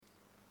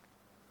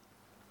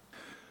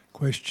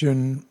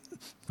question,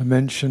 I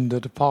mentioned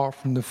that apart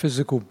from the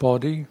physical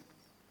body,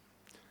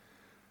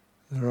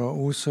 there are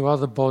also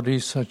other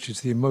bodies such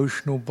as the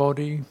emotional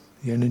body,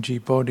 the energy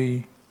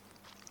body,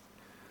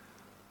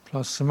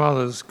 plus some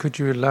others. Could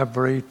you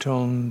elaborate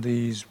on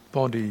these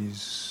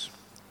bodies?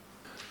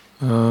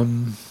 Well,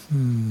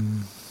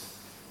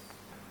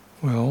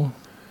 in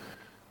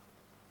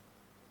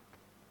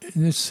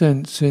this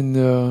sense, in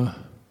the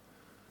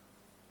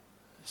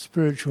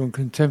spiritual and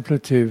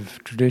contemplative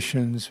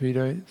traditions,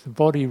 the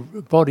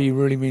body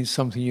really means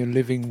something you're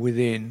living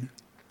within.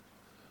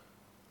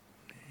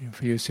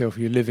 For yourself,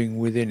 you're living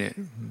within it.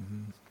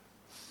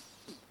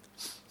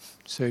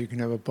 So you can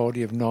have a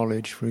body of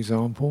knowledge, for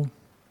example.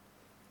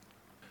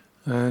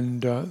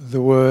 And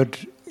the word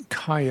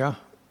kaya,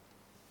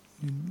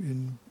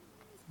 in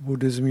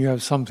Buddhism you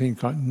have something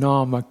like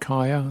nama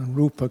kaya and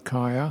rupa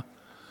kaya.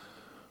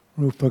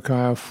 Rupa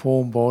kaya,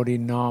 form body,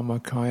 nama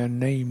kaya,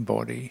 name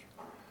body.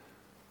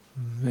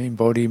 Name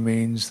body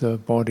means the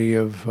body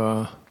of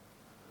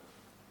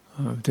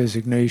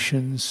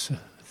designations,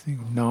 I think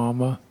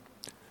nama.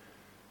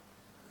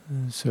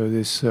 And so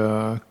this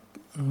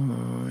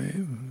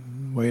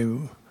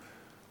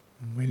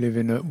we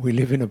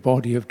live in a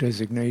body of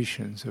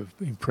designations, of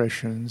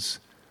impressions,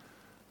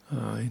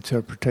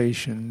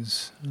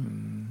 interpretations,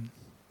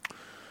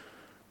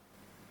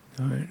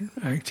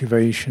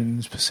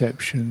 activations,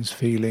 perceptions,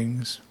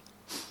 feelings.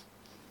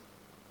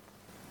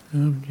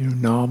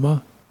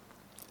 Nama.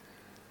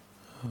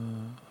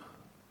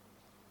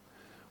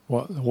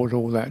 What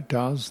all that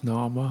does,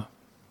 nama.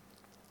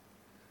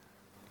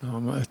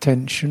 Nama,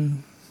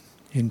 attention,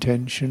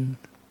 intention,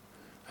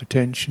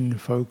 attention,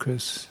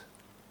 focus,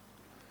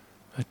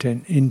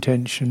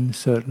 intention,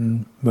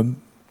 certain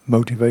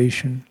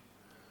motivation,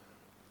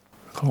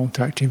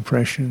 contact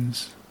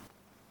impressions,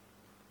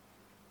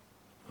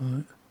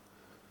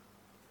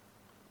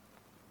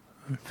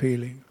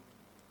 feeling,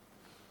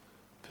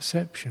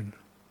 perception.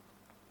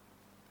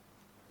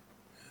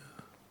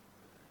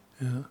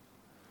 Yeah.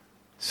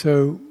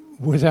 So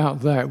without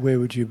that, where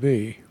would you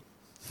be?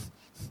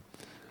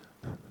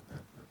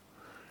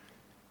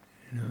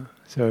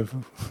 So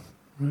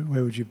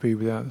where would you be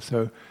without?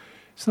 So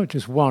it's not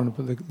just one,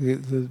 but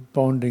the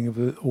bonding of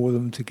all of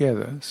them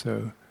together.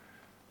 So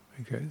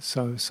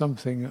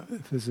something.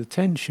 If there's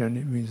attention,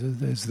 it means that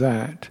there's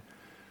that.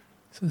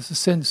 So there's a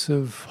sense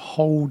of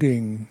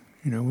holding.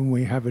 When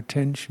we have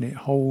attention, it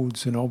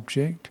holds an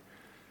object.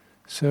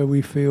 So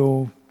we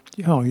feel,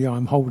 oh yeah,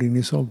 I'm holding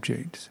this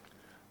object.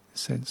 A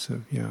sense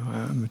of,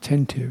 I'm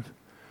attentive.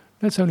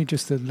 That's only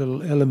just a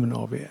little element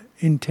of it.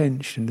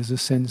 Intention is a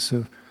sense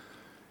of,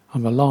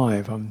 I'm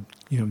alive, I'm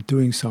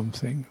doing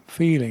something.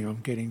 Feeling, I'm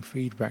getting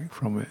feedback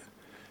from it.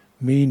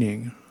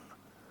 Meaning,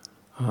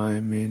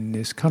 I'm in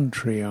this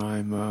country,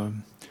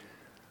 I'm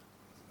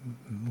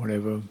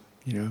whatever,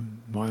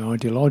 my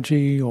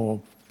ideology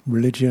or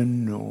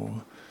religion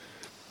or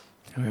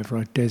however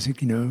I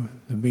designate,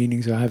 the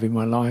meanings I have in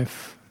my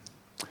life.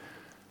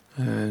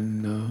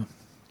 And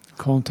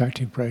contact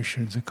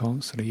impressions are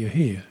constantly, you're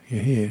here,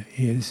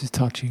 this is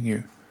touching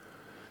you.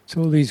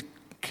 So all these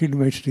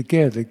accumulated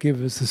together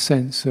give us the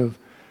sense of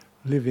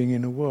living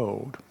in a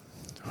world,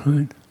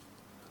 right?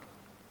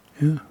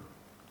 Yeah?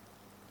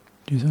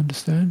 Do you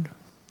understand?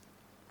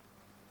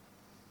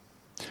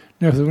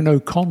 Now if there were no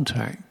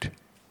contact,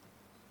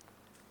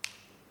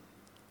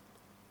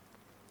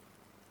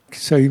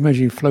 so you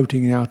imagine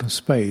floating in outer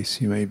space,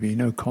 you may be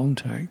no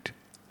contact.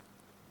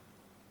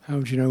 How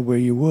would you know where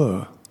you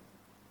were?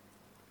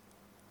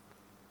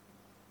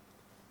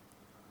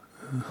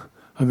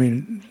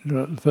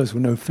 First of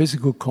all, no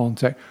physical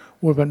contact.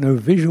 What about no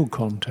visual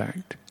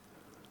contact?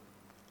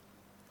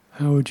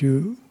 How would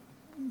you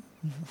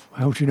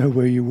know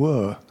where you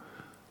were?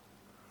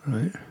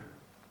 Right?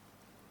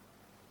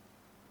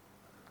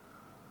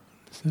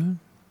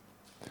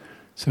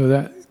 So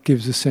that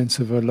gives a sense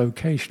of a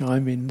location.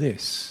 I'm in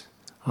this.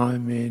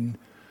 I'm in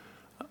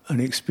an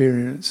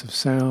experience of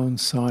sound,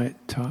 sight,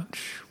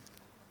 touch.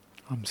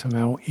 I'm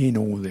somehow in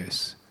all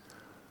this.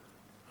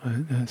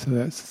 Right?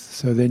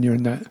 So then you're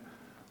in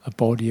a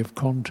body of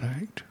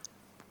contact.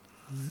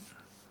 Right?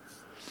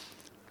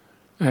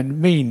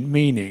 And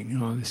meaning,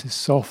 this is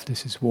soft,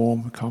 this is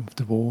warm,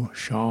 comfortable,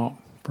 sharp,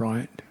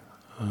 bright,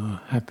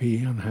 happy,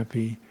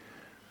 unhappy.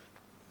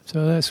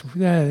 So that's,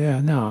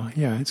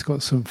 it's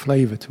got some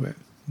flavour to it.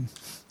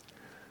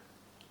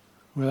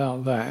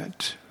 Without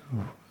that,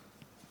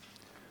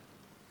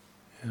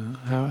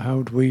 how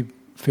would we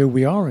feel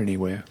we are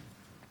anywhere?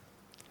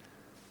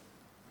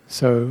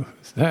 So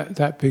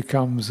that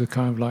becomes a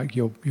kind of like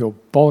your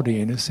body,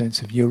 in a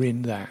sense of you're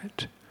in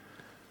that.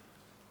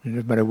 And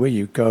no matter where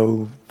you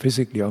go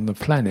physically on the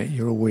planet,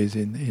 you're always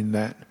in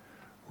that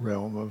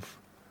realm of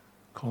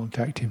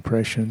contact,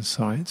 impressions,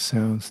 sights,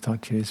 sounds,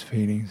 touches,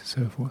 feelings, and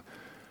so forth.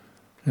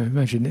 Now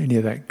imagine any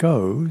of that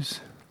goes.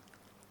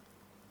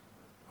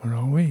 Where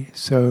are we?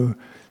 So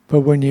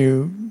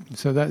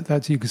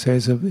that you could say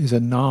is a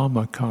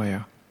nama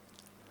kaya,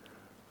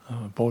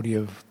 body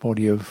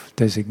of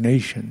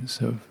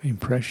designations, of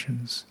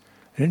impressions.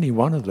 And any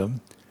one of them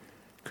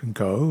can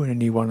go, and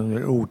any one of them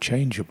are all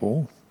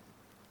changeable,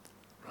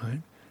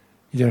 right?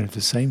 You don't have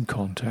the same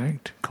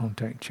contact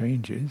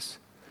changes.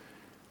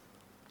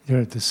 You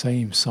don't have the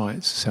same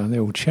sights, sound, they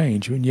all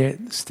change, and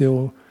yet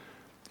still,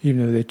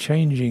 even though they're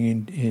changing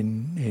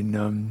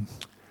in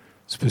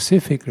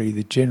specifically,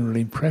 the general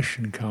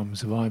impression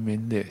comes of I'm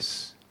in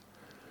this.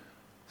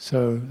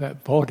 So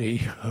that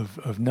body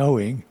of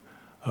knowing,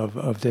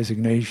 of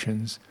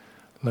designations,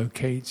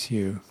 locates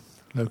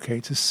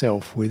a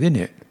self within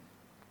it.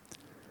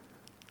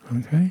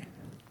 Okay?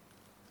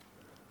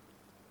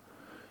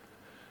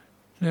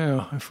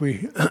 Now, if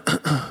we...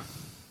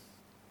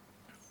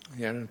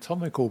 the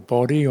anatomical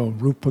body, or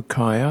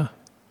rupakaya,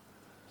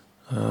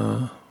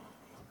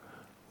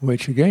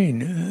 which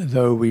again,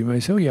 though we may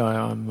say, oh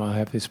yeah, I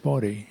have this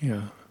body,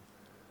 yeah.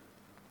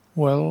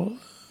 Well,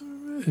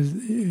 are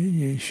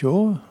you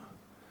sure?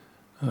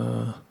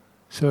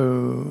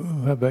 So,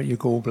 how about your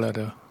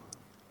gallbladder?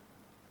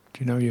 Do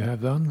you know you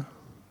have that?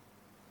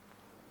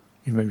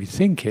 You maybe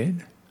think it,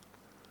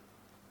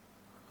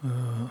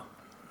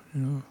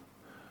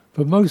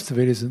 but most of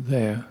it isn't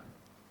there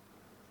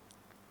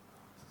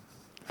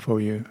for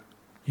you.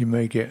 You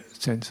may get a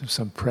sense of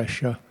some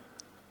pressure,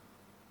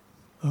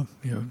 a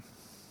little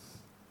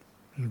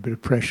bit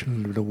of pressure, a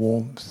little bit of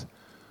warmth.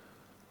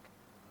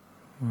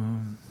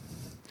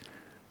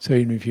 So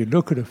even if you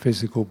look at a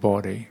physical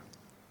body,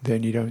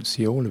 then you don't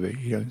see all of it.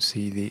 You don't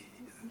see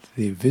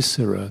the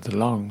viscera, the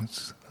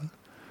lungs,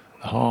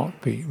 the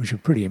heartbeat, which are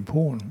pretty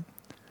important.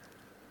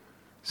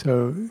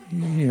 So,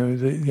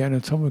 the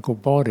anatomical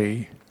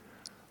body,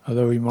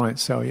 although we might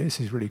say, oh, yeah, this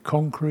is really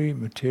concrete,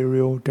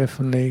 material,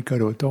 definitely, go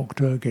to a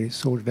doctor, get it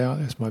sorted out,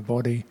 that's my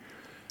body.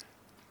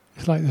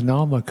 It's like the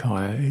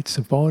Namakaya, it's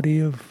a body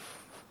of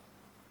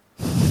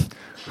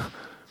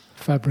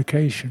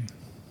fabrication.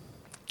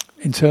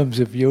 In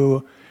terms of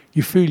you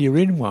feel you're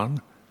in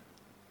one,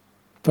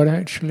 but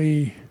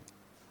actually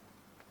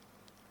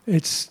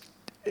it's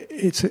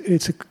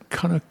a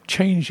kind of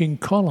changing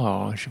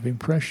collage of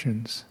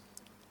impressions.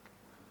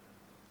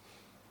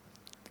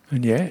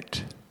 And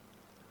yet,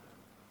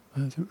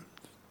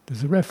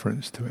 there's a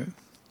reference to it.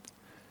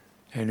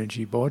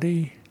 Energy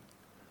body,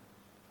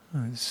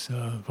 there's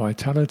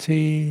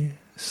vitality,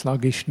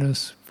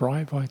 sluggishness,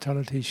 bright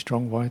vitality,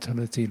 strong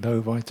vitality,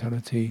 low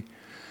vitality,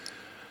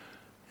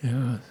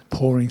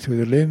 pouring through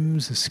the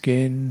limbs, the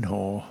skin,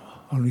 or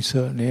only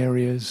certain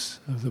areas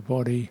of the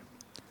body.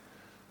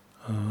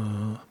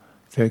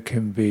 There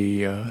can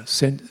be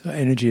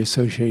energy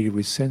associated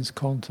with sense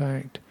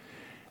contact,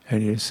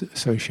 and it's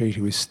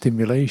associated with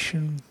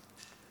stimulation,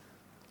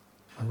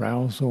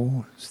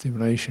 arousal,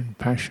 stimulation,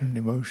 passion,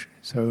 emotion.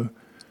 So,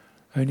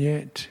 and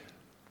yet,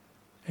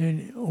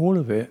 in all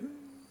of it,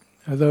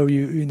 although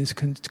you're in this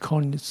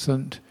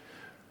constant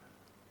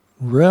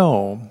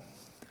realm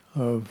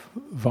of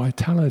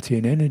vitality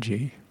and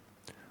energy,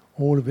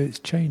 all of it's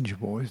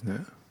changeable, isn't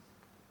it?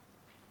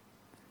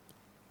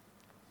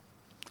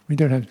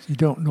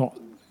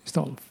 It's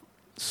not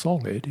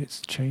solid,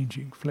 it's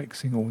changing,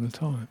 flexing all the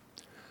time.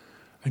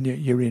 And yet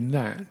you're in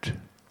that,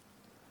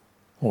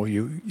 or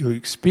you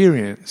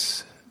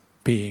experience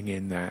being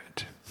in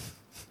that.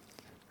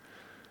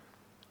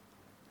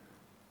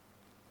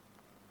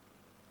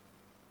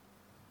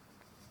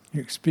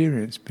 You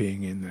experience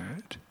being in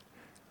that.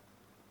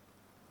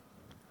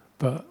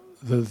 But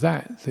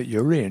that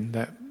you're in,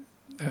 that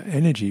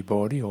energy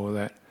body, or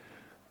that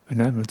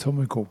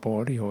anatomical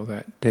body, or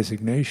that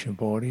designation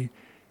body,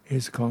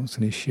 is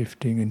constantly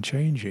shifting and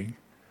changing.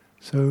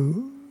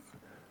 So,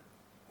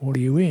 what are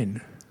you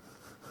in?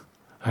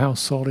 How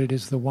solid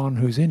is the one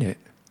who's in it?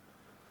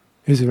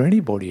 Is there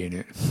anybody in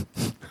it?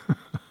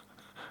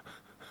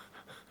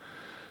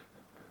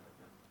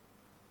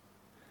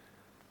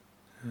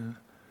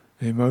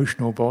 The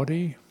emotional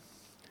body.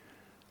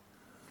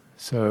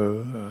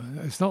 So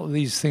it's not that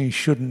these things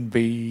shouldn't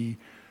be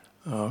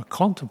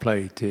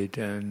contemplated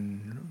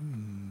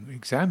and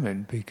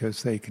examined,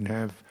 because they can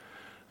have,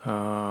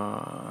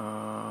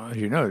 as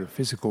you know, the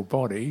physical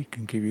body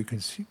can give you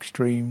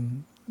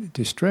extreme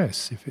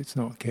distress if it's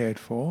not cared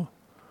for.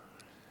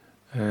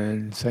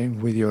 And same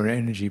with your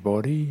energy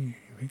body.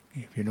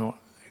 If you're not,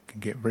 it can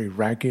get very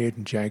ragged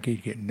and jagged, you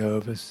get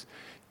nervous,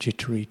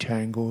 jittery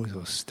tangles,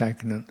 or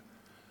stagnant,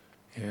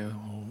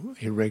 or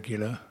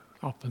irregular,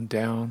 up and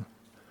down,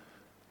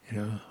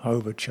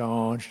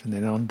 overcharged and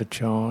then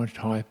undercharged,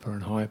 hyper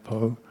and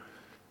hypo.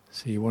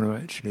 So you want to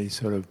actually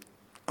sort of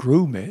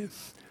groom it,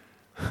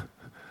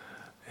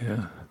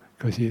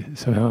 because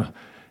it's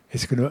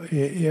going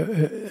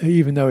to,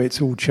 even though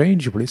it's all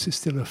changeable, it's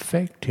still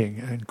affecting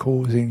and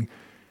causing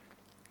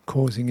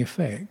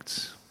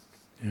effects.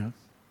 The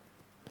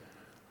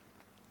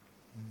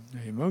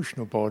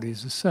emotional body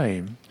is the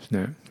same, isn't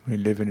it? We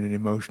live in an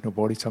emotional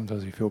body.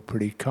 Sometimes we feel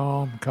pretty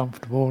calm,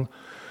 comfortable,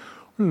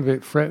 a little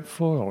bit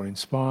fretful, or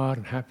inspired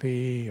and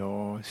happy,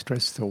 or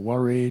stressed or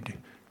worried,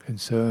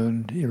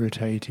 concerned,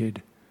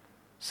 irritated,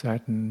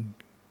 saddened,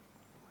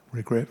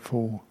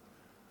 regretful,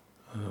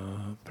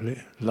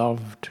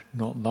 loved,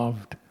 not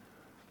loved.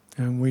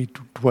 And we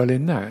dwell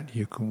in that.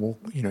 You can walk,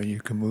 you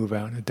can move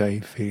out in a day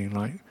feeling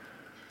like,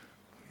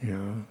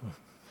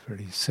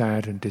 very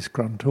sad and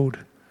disgruntled,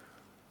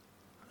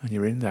 and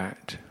you're in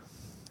that,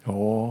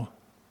 or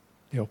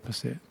the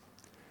opposite.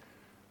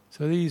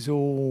 So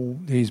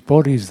these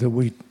bodies that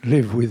we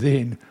live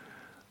within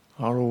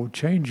are all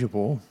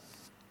changeable,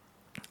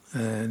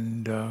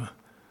 and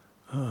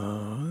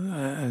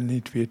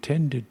need to be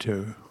attended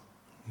to,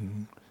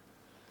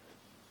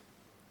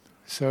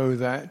 so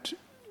that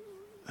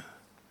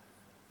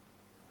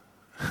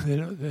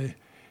there's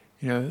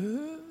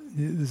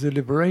a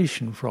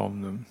liberation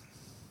from them.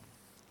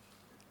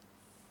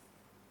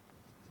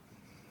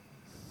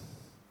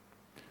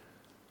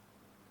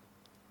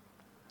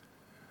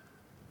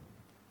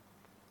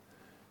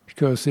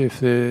 Because if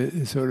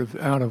they're sort of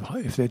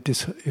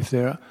if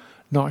they're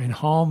not in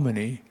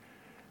harmony,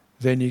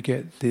 then you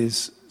get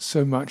this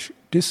so much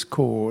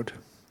discord,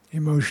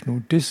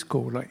 emotional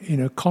discord, like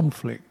in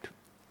conflict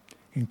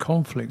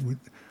with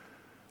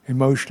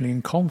emotionally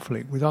in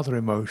conflict with other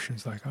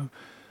emotions. Like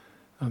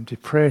I'm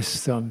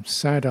depressed, I'm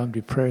sad, I'm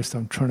depressed,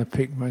 I'm trying to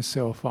pick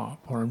myself up,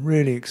 or I'm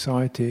really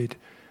excited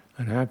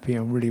and happy,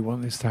 I really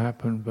want this to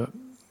happen, but at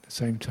the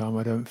same time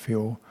I don't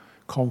feel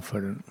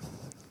confident.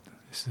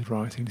 This is the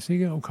right thing. So you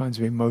get all kinds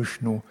of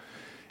emotional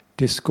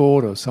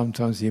discord, or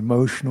sometimes the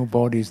emotional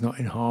body is not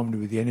in harmony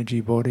with the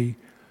energy body,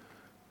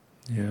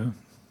 or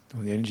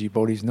the energy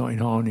body is not in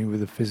harmony with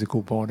the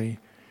physical body,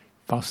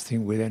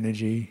 busting with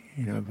energy,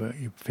 but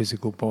your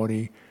physical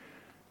body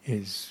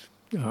is,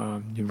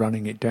 you're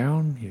running it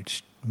down, you're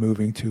just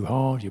moving too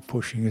hard, you're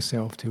pushing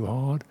yourself too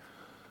hard.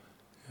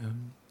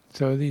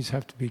 So these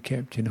have to be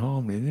kept in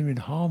harmony. And if they're in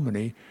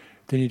harmony,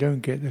 then you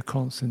don't get the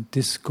constant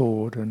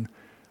discord and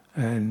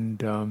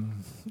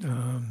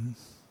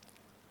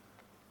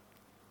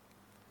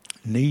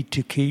need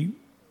to keep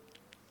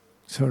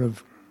sort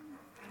of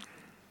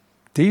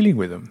dealing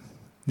with them.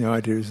 The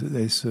idea is that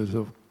they're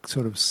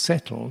sort of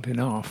settled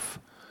enough,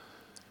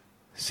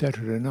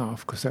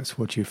 because that's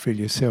what you feel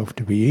yourself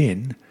to be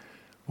in.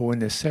 But when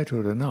they're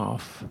settled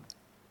enough,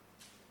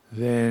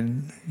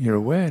 then your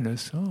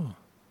awareness,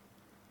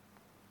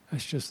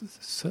 that's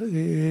just, so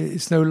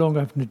it's no longer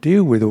having to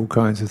deal with all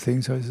kinds of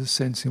things. So there's a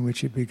sense in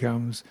which it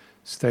becomes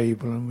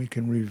stable and we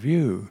can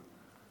review.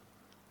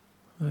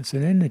 That's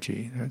an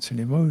energy, that's an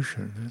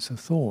emotion, that's a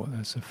thought,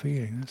 that's a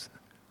feeling.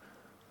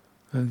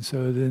 And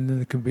so then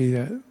there can be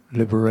that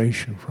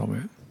liberation from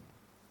it.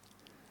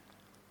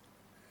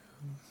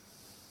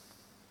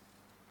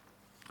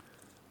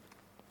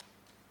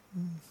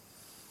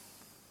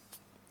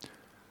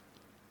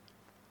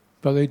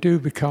 But they do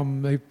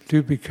become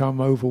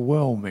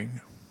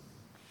overwhelming.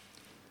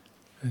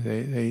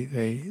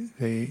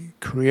 They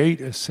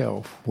create a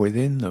self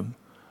within them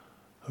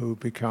who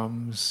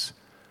becomes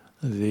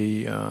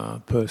the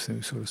person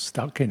who's sort of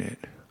stuck in it.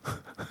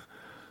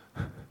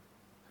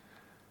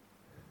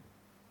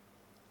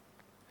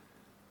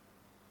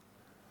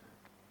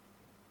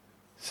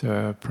 So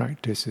our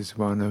practice is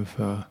one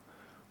of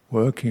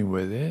working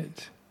with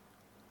it,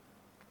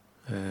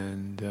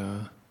 and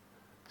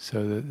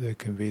so that there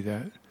can be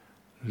that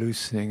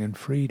loosening and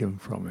freedom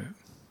from it.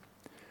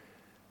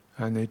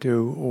 And they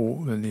do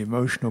all, and the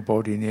emotional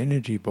body and the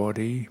energy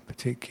body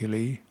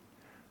particularly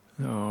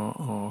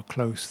are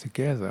close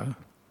together,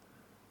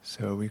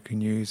 so we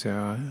can use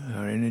our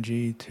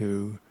energy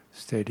to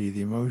steady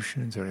the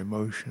emotions, our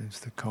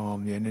emotions to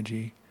calm the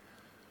energy.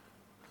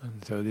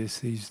 And so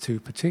these two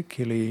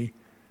particularly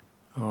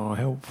are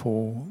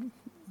helpful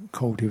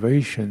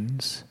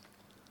cultivations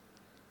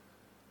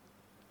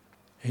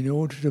in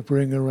order to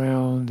bring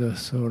around a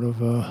sort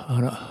of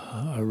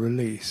a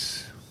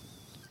release.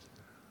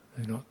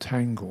 They're not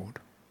tangled.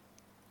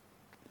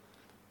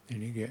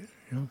 Then you get,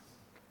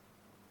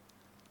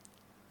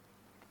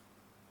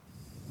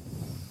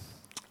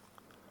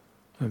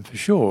 And for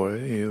sure,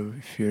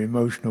 if your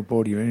emotional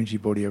body, your energy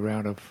body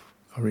are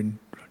in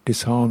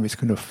disharmony, it's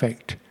going to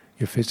affect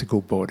your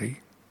physical body.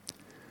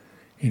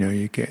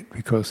 You get,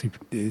 because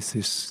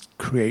this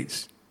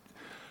creates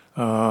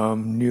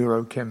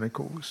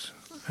neurochemicals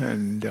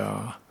and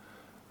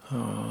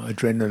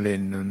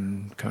adrenaline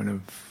and kind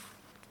of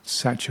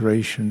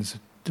saturations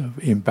of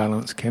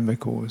imbalanced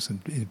chemicals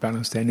and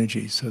imbalanced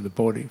energy. So the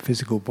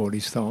physical body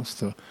starts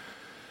to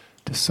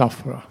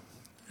suffer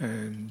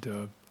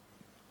and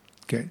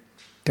get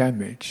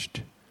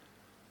damaged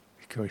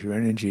because your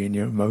energy and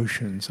your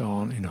emotions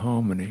aren't in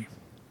harmony.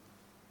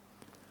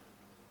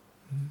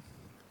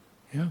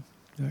 Yeah,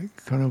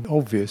 kind of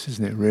obvious,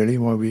 isn't it? Really,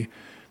 why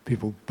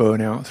people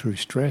burn out through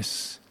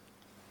stress.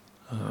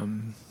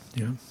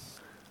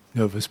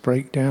 Nervous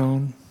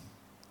breakdown,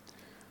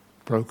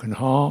 broken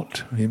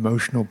heart. The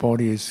emotional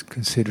body is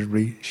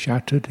considerably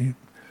shattered,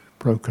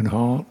 broken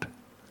heart.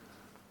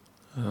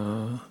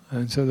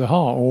 And so the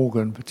heart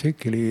organ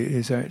particularly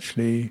is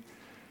actually,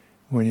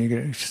 when you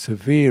get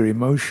severe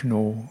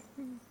emotional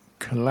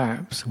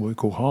collapse, what we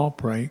call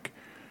heartbreak,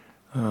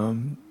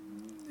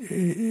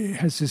 it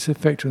has this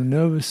effect on the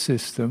nervous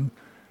system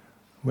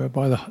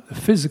whereby the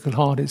physical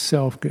heart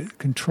itself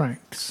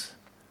contracts.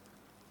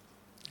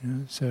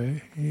 So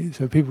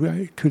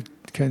people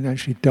can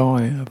actually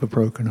die of a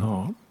broken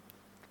heart.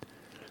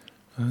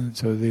 And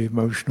so the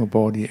emotional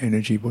body,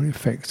 energy body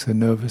affects the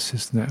nervous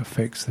system, that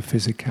affects the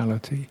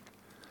physicality.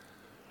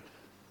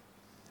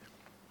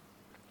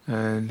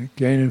 And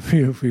again,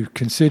 if we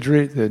consider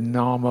it, the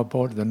nama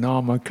body, the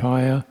nama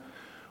kaya,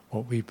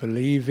 what we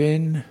believe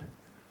in,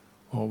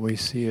 what we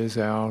see as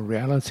our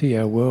reality,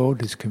 our world,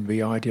 this can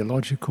be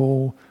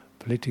ideological,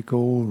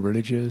 political,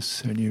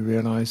 religious, and you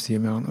realize the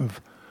amount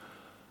of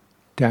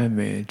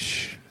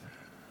damage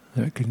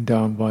that can be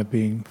done by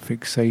being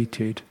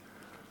fixated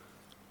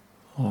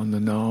on the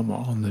nama,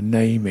 on the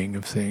naming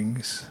of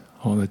things,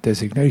 on the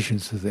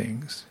designations of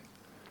things.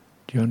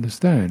 Do you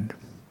understand?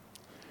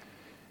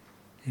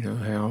 You know,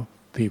 how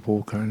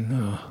people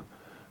can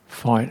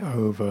fight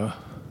over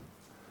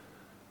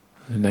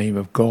the name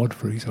of God,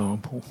 for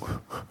example.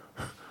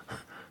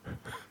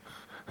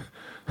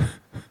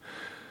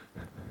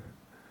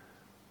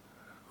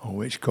 Or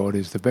which God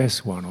is the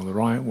best one or the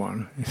right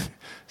one.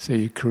 So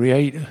you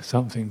create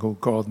something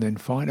called God and then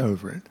fight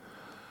over it.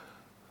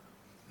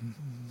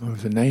 Over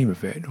the name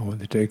of it, or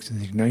the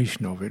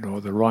designation of it,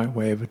 or the right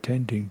way of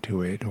attending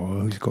to it, or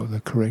who's got the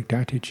correct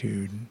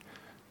attitude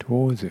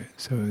towards it.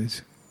 So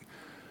this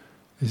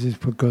is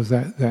because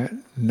that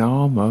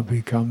nama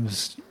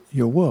becomes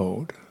your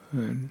world.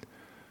 And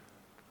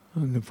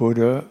the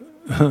Buddha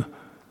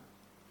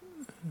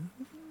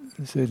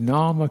said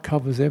nama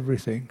covers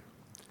everything.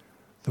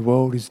 The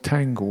world is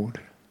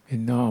tangled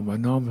in nama.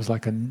 Nama is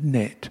like a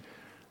net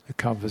that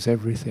covers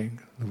everything.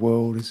 The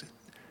world is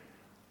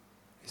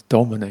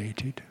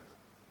dominated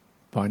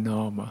by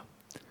nama,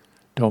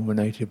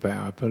 dominated by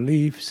our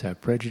beliefs, our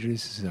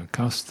prejudices, our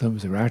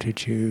customs, our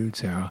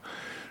attitudes, our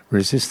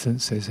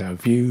resistances, our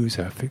views,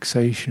 our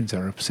fixations,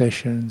 our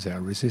obsessions, our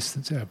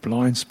resistance, our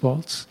blind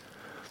spots.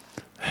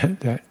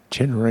 That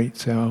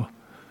generates our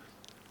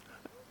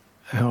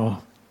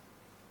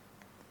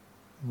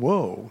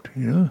world,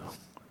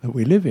 that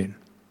we live in.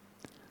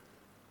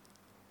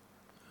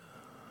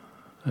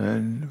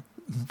 And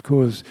of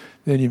course,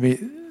 then you meet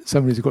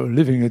somebody who's got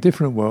living in a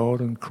different world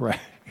and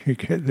you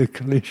get the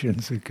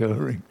collisions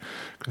occurring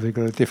because they've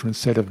got a different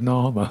set of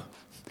nama.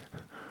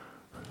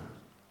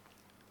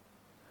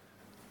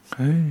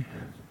 Okay?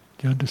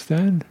 Do you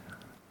understand?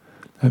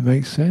 That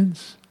makes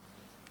sense?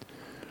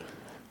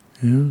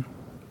 Yeah.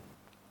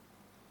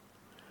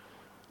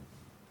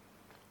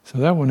 So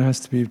that one has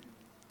to be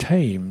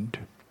tamed.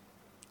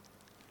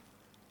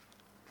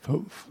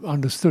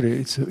 Understood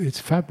it, it's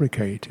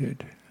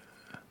fabricated.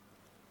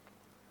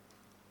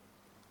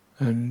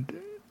 And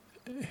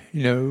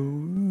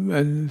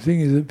and the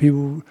thing is that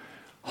people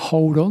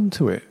hold on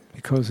to it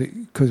because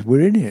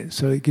we're in it.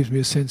 So it gives me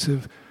a sense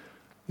of,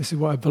 this is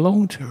what I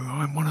belong to.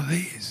 I'm one of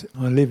these.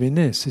 I live in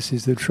this. This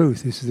is the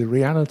truth. This is the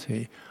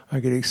reality. I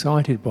get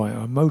excited by it.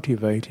 I'm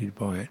motivated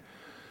by it.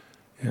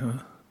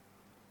 And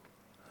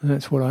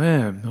that's what I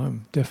am.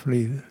 I'm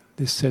definitely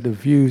this set of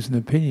views and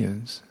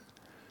opinions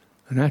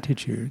and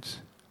attitudes.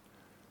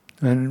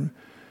 And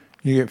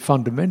you get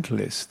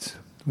fundamentalists.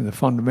 When the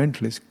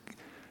fundamentalist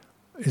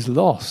is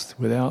lost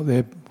without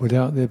their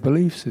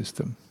belief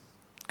system.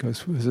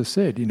 Because, as I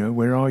said,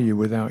 where are you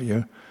without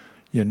your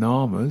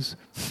namas?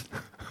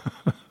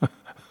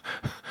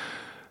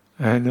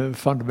 And a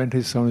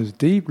fundamentalist, someone who's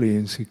deeply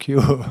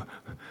insecure,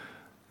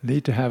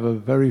 need to have a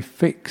very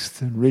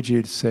fixed and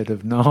rigid set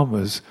of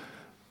namas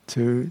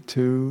to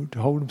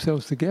hold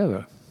themselves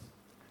together,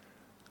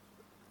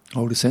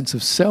 hold a sense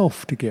of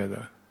self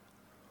together,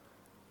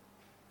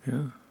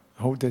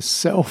 hold their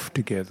self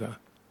together.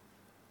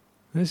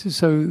 This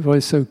is why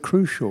it's so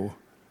crucial,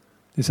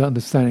 this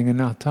understanding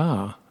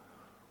anatta.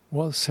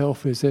 What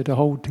self is there to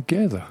hold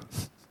together?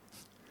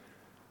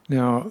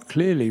 Now,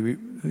 clearly,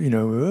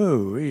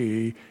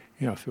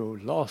 I feel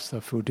lost, I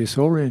feel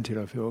disoriented,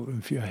 I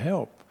feel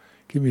help.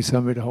 Give me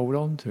something to hold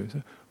on to.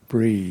 So,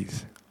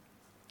 breathe.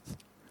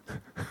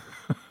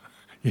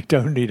 You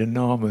don't need a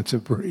nama to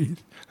breathe.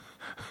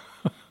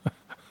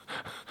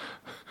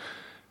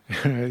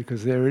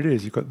 Because there it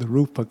is, you've got the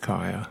rupa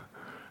kaya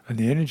and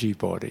the energy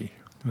body.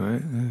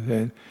 Right? And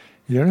then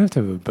you don't have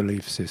to have a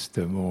belief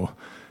system or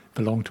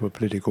belong to a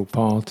political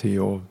party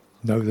or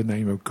know the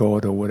name of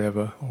God or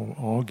whatever, or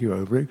argue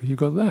over it, because you've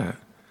got that.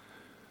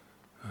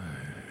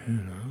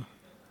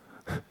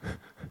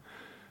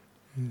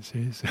 You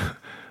see, so,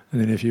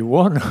 and then if you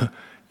want,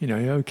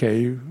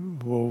 okay,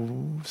 well,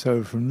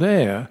 so from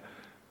there,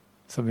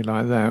 something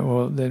like that,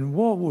 well, then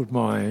what would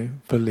my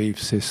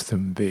belief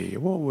system be?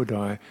 What would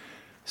I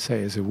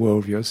say as a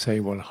worldview? I'd say,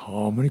 well,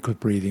 harmony, because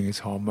breathing is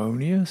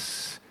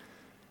harmonious.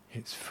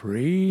 It's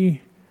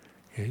free,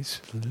 it's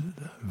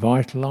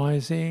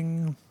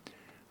vitalizing,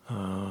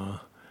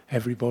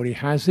 everybody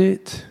has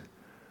it.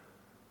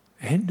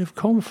 End of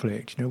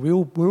conflict. We're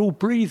all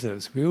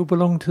breathers. We all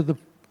belong to the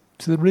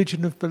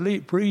religion of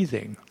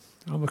breathing.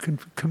 I'm a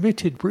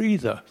committed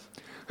breather.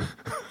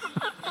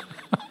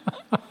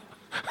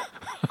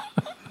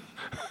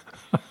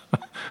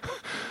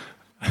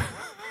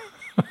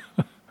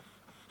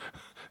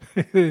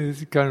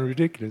 It's kind of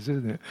ridiculous,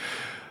 isn't it?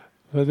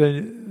 But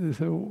then,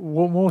 so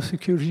what more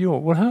security do you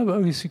want? Well, how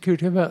about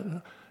security? How about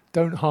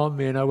don't harm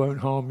me and I won't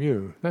harm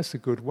you? That's a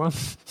good one.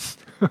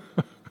 If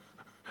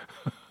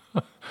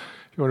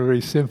you want a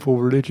very simple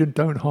religion,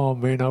 don't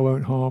harm me and I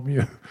won't harm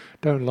you.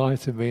 Don't lie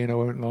to me and I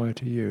won't lie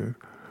to you.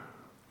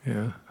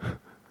 Yeah.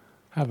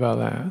 How about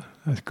that?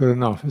 That's good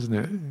enough, isn't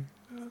it?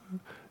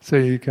 So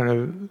you kind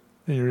of,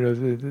 you know,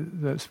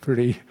 that's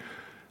pretty,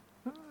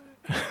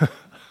 it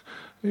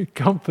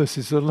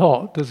encompasses a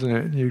lot, doesn't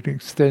it? You can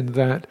extend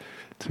that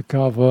to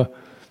cover,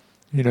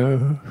 you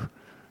know,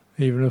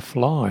 even a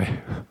fly.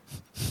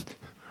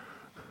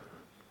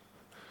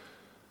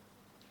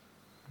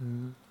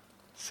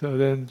 So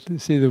then, you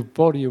see the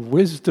body of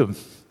wisdom.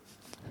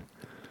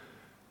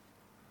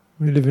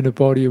 We live in a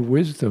body of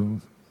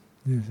wisdom.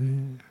 You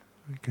see,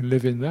 we can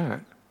live in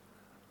that.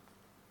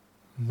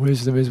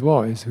 Wisdom is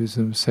what? It's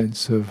wisdom's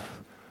sense of,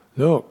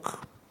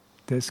 look,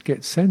 let's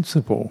get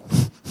sensible.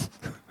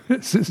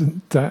 This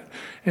isn't that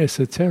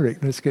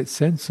esoteric. Let's get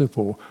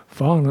sensible.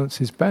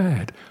 Violence is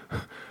bad.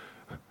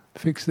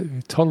 Fix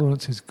it.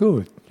 Tolerance is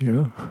good. You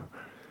know,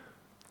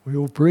 we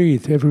all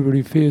breathe.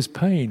 Everybody fears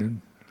pain,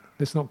 and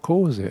let's not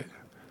cause it.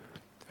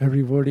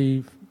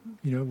 Everybody,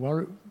 you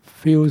know,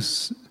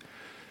 feels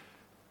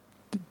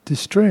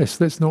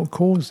distress. Let's not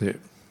cause it.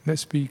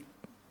 Let's be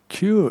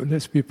cured.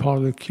 Let's be part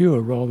of the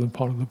cure rather than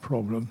part of the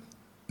problem.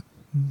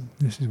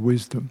 This is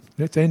wisdom.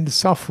 Let's end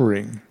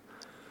suffering.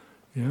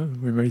 You know,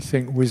 we may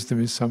think wisdom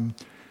is some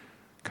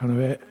kind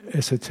of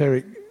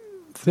esoteric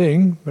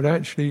thing, but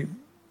actually,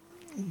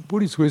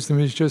 Buddhist wisdom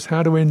is just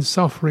how to end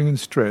suffering and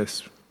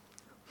stress.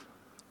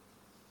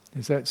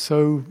 Is that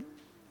so?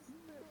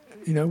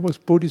 You know, what's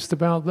Buddhist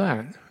about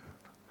that?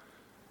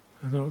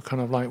 I'm not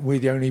kind of like we're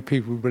the only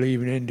people who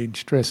believe in ending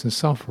stress and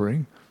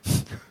suffering.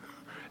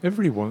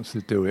 Everybody wants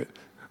to do it.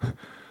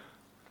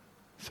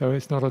 So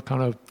it's not a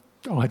kind of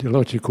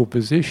ideological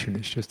position,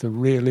 it's just a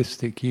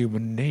realistic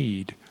human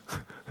need.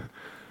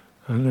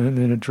 And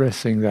then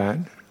addressing that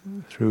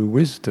through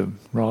wisdom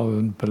rather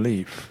than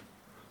belief.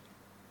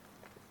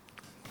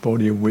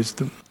 Body of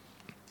wisdom.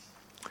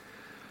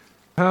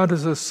 How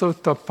does a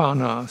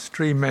sotapana,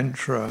 stream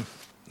enterer,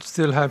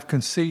 still have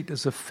conceit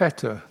as a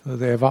fetter, though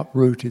they have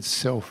uprooted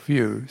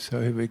self-view?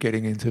 So here we're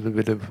getting into a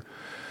bit of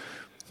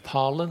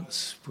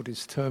parlance,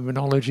 Buddhist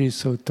terminology.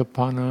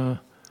 Sotapana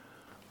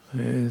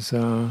is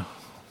a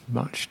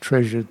much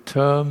treasured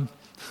term.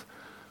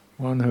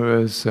 One who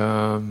has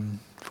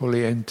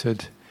fully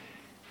entered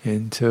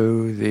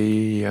into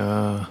the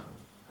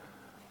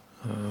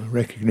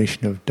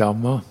recognition of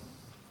Dhamma,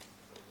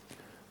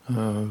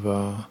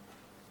 of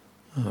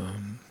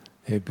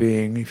there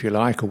being, if you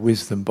like, a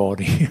wisdom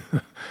body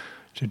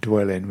to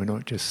dwell in. We're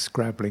not just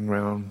scrabbling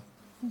around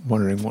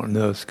wondering what on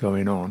earth's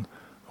going on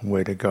and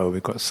where to go.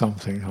 We've got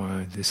something,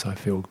 this I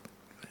feel,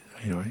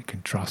 you know, I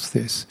can trust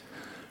this.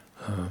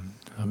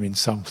 I'm in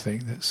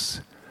something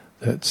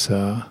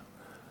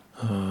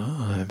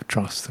I have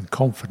trust and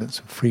confidence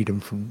and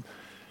freedom from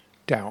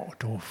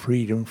doubt or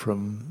freedom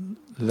from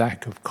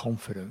lack of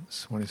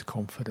confidence. One is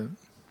confident.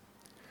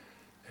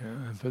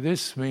 And for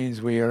this means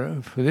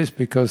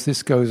because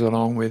this goes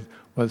along with,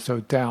 well, so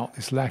doubt,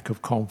 this lack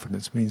of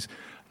confidence means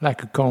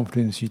lack of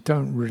confidence, you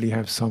don't really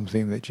have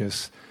something that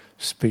just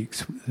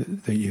speaks,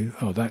 that you,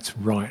 oh, that's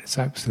right, it's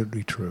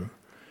absolutely true.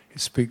 It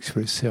speaks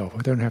for itself.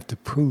 I don't have to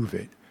prove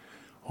it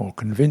or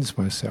convince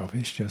myself,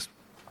 it's just,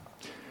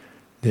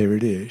 there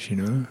it is, you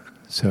know.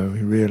 So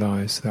we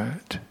realise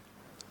that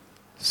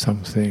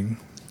something,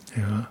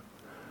 you know,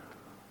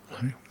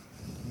 like,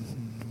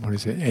 what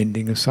is it,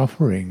 ending of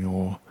suffering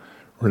or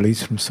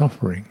release from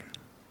suffering,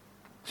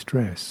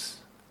 stress,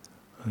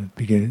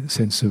 a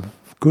sense of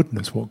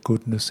goodness, what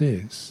goodness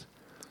is,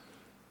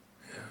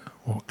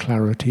 what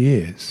clarity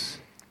is,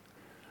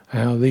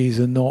 how these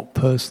are not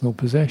personal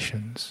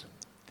possessions,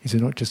 these are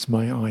not just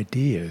my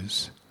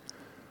ideas.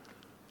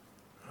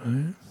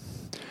 Right?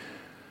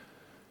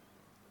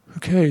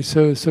 Okay,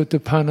 so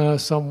Sotapana,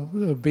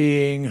 some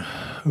being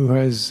who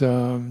has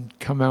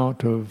come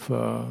out of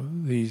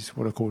these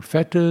what are called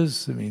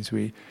fetters. That means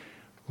we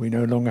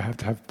no longer have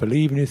to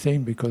believe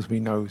anything because we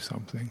know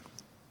something.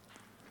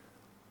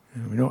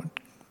 You know, we're not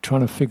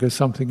trying to figure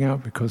something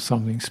out because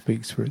something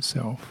speaks for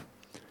itself.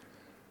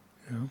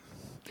 You know,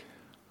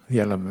 the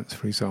elements,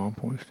 for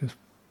example, it's just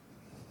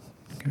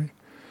okay.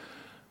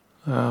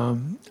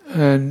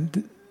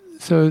 And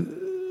so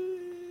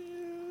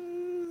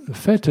the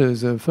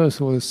fetters are, first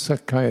of all, the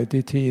Sakkaya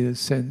Ditthi, the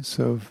sense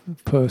of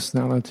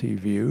personality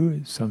view,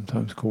 it's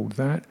sometimes called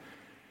that,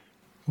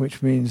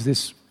 which means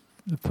the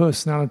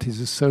personality is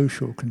a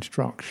social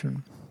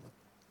construction.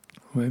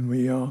 When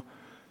we are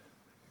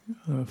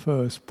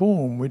first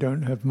born, we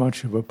don't have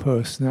much of a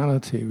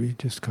personality. We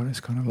just it's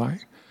kind of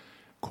like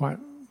quite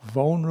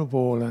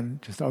vulnerable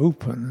and just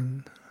open,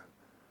 and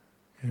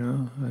you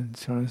know, and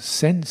sort of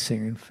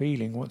sensing and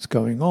feeling what's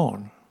going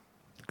on.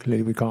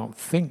 Clearly, we can't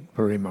think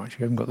very much.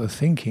 We haven't got the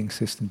thinking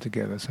system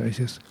together. So it's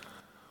just,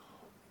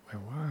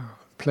 well, wow,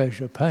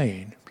 pleasure,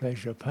 pain.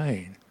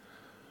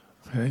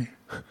 Okay.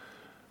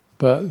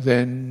 But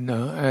then,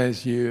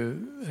 as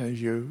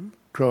you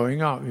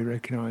growing up, you're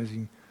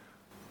recognizing,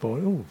 boy,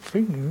 oh,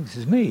 thinking, this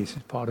is me, this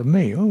is part of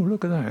me, oh,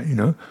 look at that, you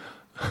know.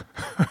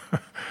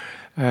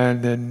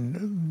 And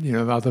then, you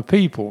know, other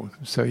people,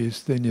 so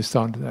then you're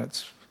starting to,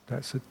 that's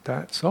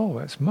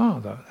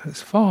mother,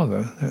 that's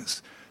father,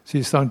 so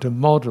you're starting to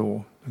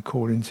model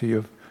according to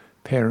your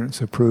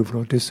parents'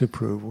 approval or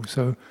disapproval.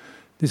 So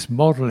this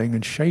modeling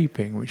and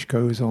shaping which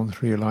goes on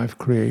through your life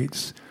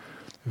creates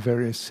a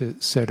various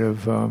set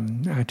of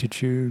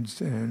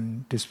attitudes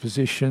and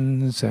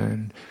dispositions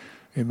and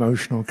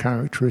emotional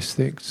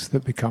characteristics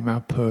that become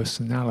our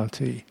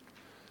personality.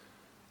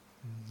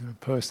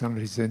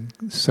 Personality is then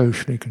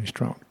socially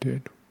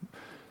constructed.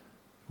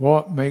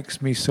 What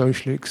makes me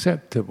socially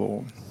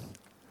acceptable?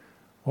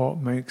 What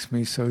makes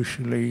me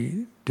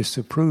socially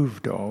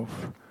disapproved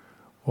of?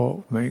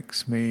 What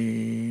makes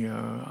me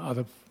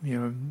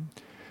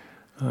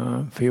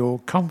feel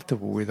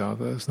comfortable with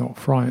others, not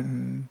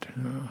frightened?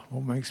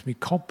 What makes me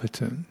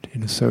competent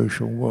in a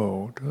social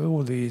world?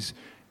 All these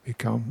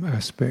become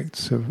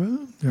aspects of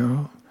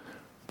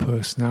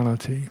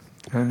personality,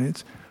 and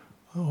it's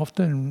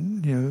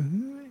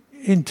often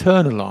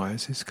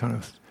internalized. It's kind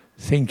of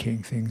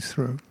thinking things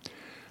through,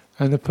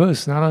 and the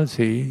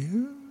personality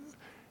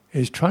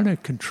is trying to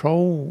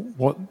control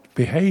what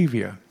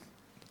behavior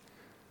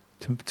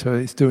so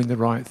it's doing the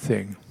right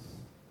thing.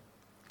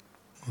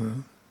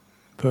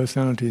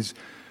 Personality is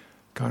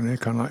kind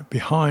of like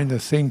behind the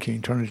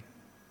thinking, trying to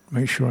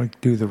make sure I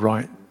do the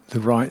right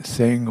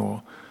thing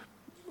or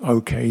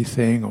okay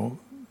thing or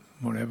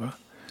whatever.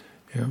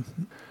 Yeah.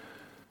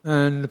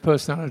 And the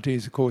personality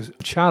is, of course,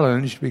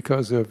 challenged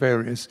because of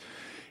various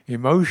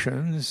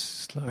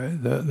emotions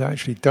that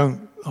actually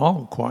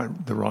aren't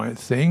quite the right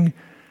thing.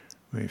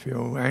 We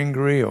feel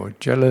angry or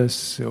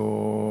jealous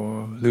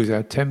or lose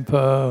our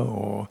temper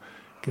or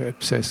get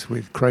obsessed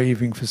with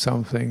craving for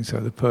something, so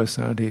the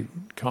personality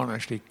can't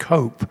actually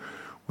cope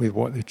with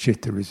what the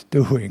chitta is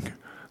doing.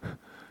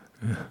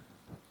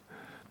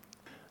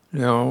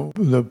 Now,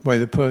 the way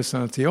the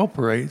personality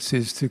operates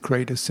is to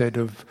create a set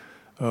of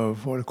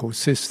what are called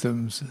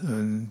systems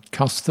and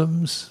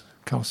customs,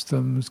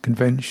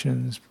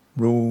 conventions,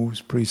 rules,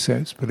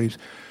 precepts, beliefs,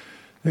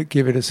 that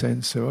give it a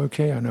sense of,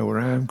 okay, I know where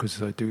I am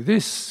because I do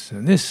this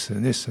and this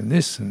and this and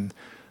this, and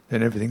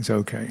then everything's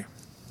okay.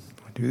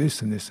 I do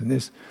this and this and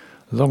this.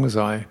 As long as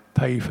I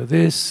pay for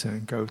this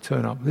and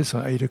turn up this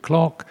at 8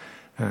 o'clock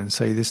and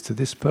say this to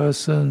this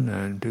person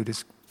and do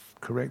this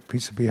correct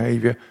piece of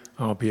behavior,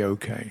 I'll be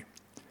okay.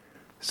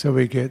 So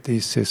we get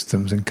these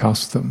systems and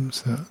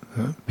customs that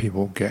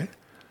people get.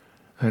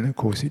 And of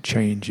course it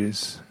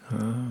changes.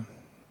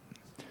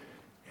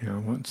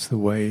 What's the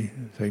way,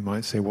 they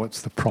might say,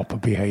 what's the proper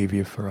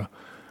behavior for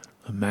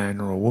a man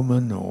or a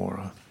woman or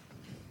a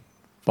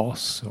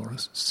boss or a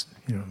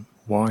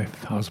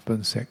wife,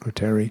 husband,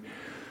 secretary.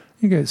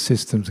 You get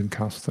systems and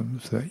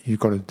customs that you've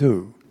got to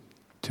do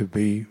to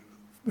be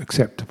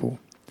acceptable.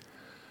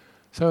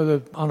 So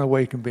the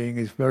unawakened being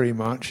is very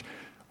much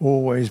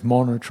always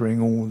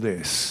monitoring all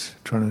this,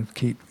 trying to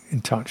keep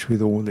in touch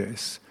with all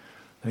this.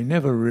 They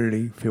never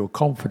really feel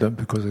confident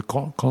because they're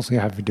constantly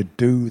having to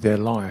do their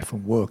life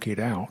and work it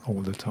out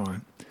all the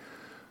time.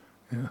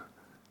 Yeah.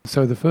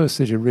 So the first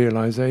stage of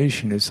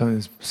realization is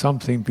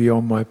something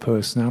beyond my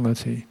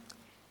personality.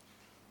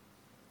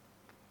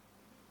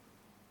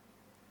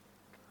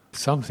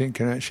 Something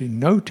can actually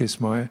notice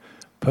my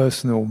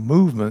personal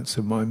movements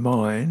of my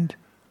mind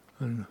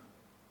and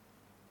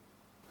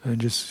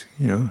just,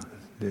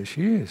 there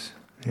she is,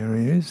 here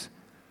he is,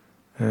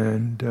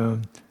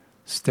 and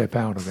step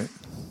out of it.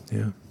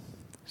 Yeah,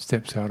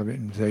 steps out of it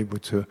and is able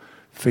to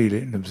feel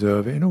it and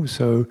observe it, and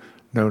also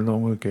no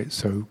longer get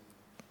so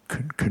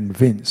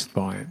convinced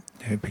by it.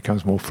 It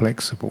becomes more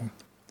flexible,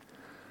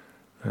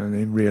 and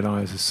then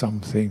realizes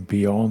something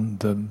beyond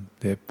them,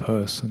 their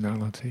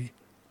personality.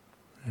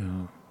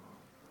 Yeah.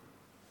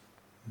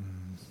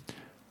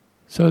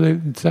 So to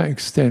that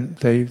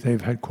extent,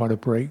 they've had quite a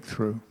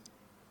breakthrough.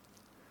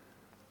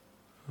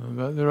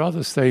 But there are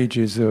other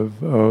stages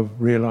of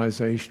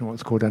realization,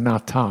 what's called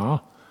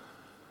anatta,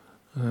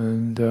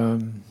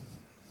 and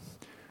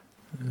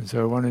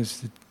so one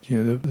is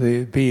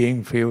the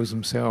being feels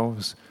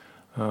themselves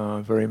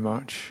very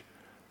much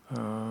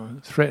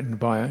threatened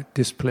by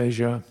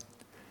displeasure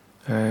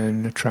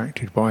and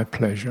attracted by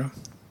pleasure.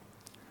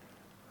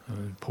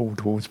 Pull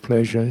towards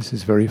pleasure, this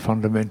is very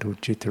fundamental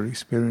citta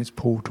experience,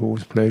 pull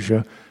towards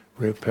pleasure,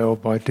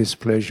 repelled by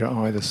displeasure,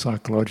 either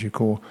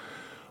psychological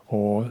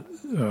or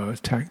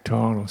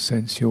tactile or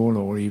sensual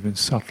or even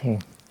subtle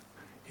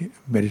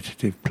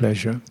meditative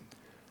pleasure.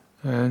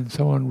 And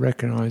someone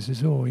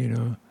recognizes,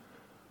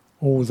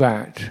 all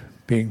that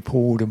being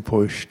pulled and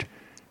pushed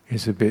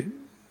is a bit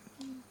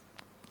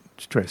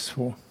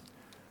stressful.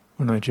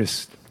 When I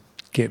just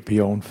get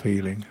beyond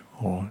feeling,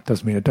 or it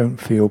doesn't mean I don't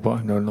feel, but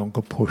I'm no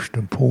longer pushed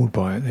and pulled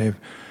by it. They've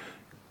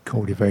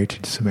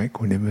cultivated some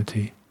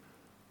equanimity.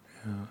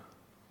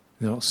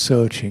 They're not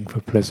searching for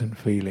pleasant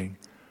feeling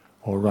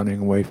or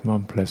running away from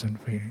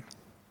unpleasant feeling.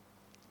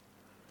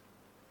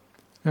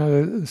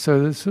 Now,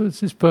 so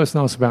this person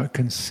asks about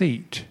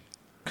conceit.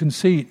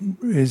 conceit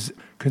is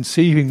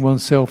conceiving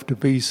oneself to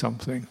be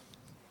something.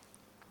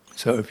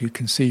 So if you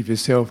conceive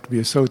yourself to be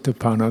a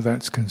sotapana,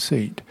 that's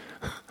conceit.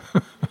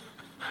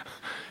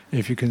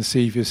 If you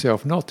conceive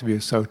yourself not to be a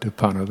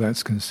sotapana,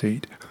 that's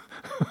conceit.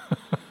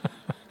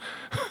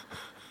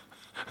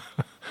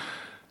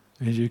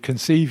 As you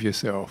conceive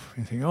yourself,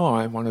 you think, oh,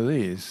 I'm one of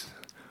these.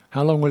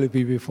 How long will it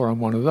be before I'm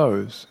one of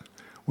those?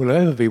 Will I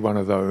ever be one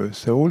of those?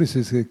 So all this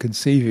is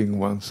conceiving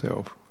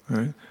oneself,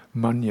 right?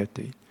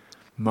 Manyati.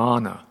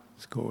 Mana,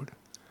 it's called.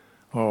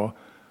 Or,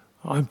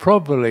 I'm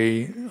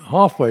probably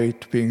halfway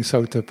to being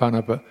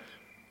sotapana, but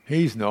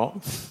he's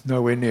not,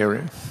 nowhere near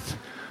it.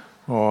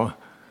 Or,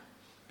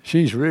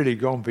 she's really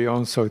gone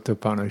beyond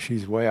sotapana,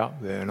 she's way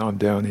up there and I'm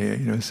down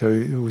here.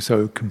 So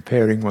also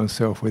comparing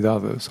oneself with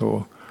others,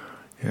 or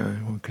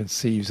one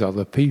conceives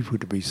other people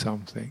to be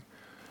something,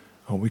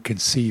 or we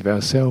conceive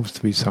ourselves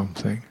to be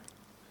something.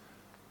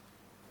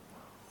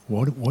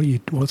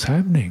 What's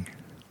happening?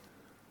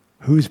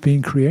 Who's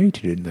being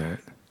created in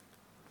that?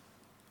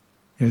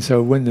 And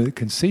so when the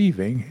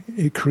conceiving,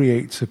 it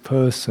creates a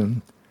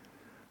person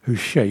who's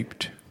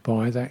shaped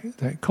by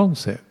that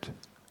concept,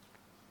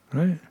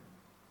 right?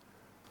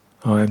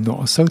 I am not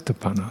a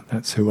sotapana,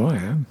 that's who I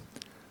am.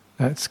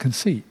 That's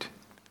conceit.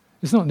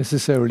 It's not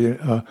necessarily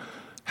a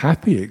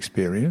happy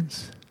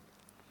experience.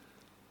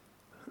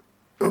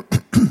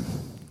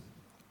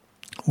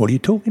 What are you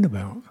talking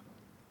about?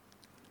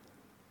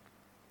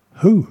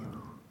 Who?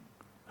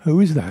 Who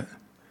is that?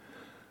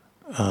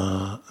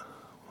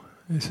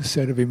 It's a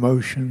set of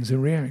emotions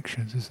and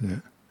reactions, isn't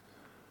it?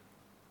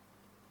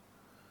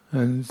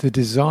 And the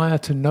desire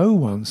to know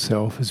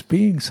oneself as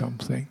being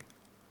something.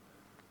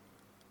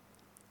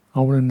 I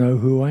want to know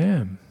who I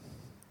am.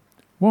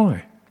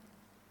 Why?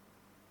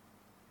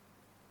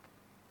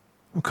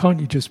 Well, can't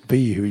you just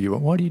be who you are?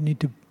 Why do you need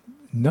to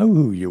know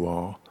who you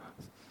are?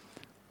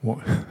 What?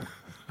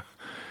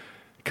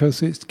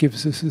 Because it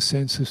gives us a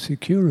sense of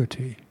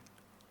security.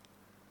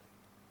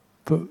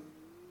 But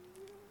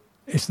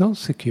it's not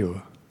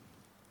secure.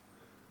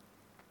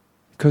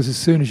 Because as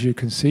soon as you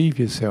conceive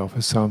yourself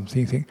as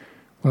something, you think,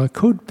 well, I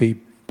could be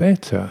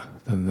better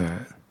than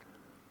that.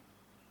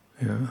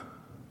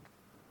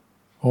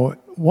 Or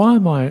why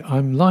am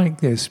I'm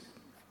like this?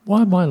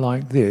 Why am I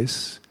like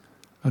this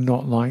and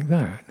not like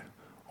that?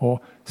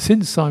 Or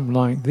since I'm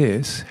like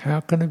this,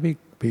 how can I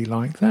be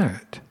like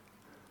that?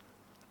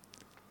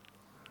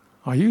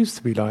 I used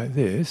to be like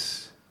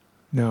this,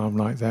 now I'm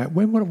like that.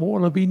 What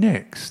will I be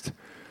next?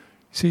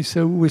 See,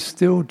 so we're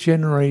still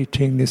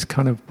generating this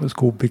kind of what's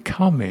called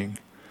becoming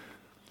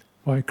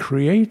by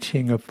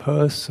creating a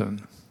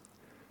person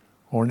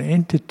or an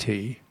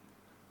entity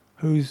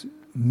who's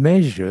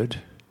measured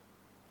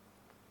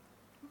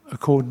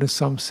according to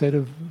some set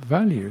of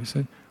values.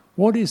 And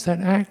what is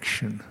that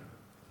action?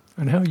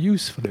 And how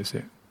useful is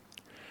it?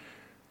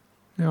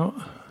 Now,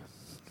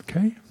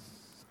 okay,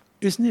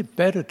 isn't it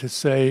better to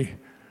say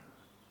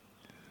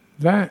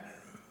that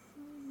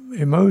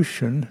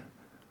emotion,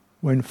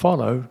 when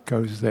followed,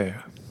 goes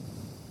there?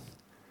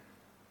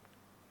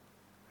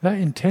 That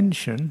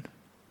intention,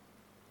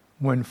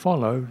 when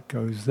followed,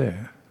 goes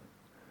there.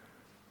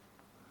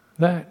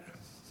 That,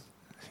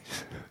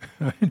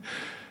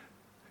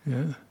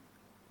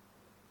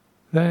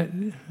 that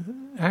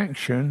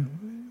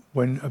action,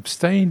 when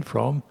abstained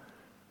from,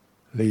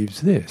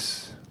 leaves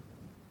this.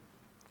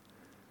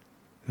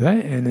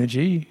 That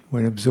energy,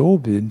 when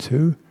absorbed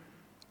into,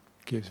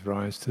 gives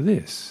rise to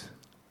this.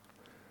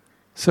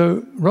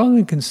 So rather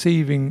than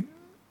conceiving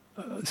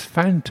a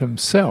phantom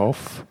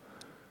self,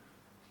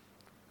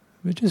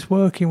 we're just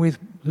working with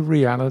the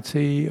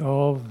reality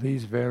of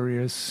these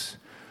various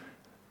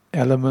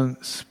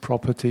elements,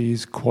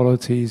 properties,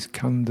 qualities,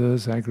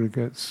 khandas,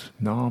 aggregates,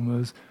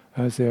 namas,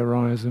 as they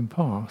arise and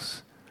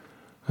pass.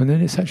 And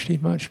then it's actually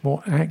much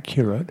more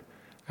accurate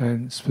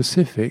and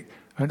specific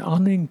and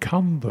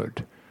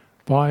unencumbered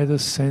by the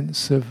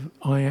sense of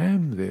I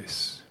am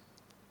this.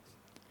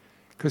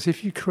 Because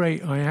if you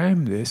create I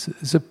am this,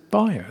 there's a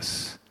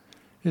bias,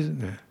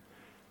 isn't there?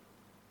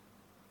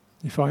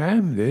 If I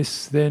am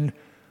this, then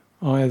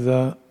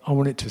either I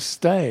want it to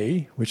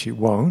stay, which it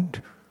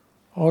won't,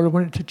 or I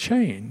want it to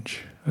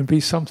change and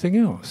be something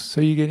else. So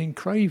you're getting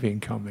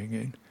craving coming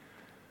in.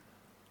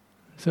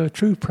 So a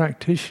true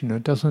practitioner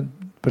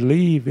doesn't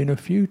believe in a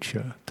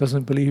future,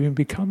 doesn't believe in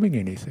becoming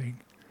anything.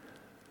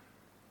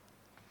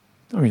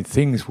 I mean,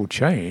 things will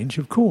change,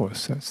 of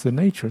course, that's the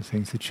nature of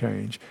things to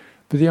change.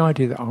 But the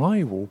idea that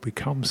I will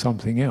become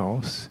something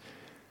else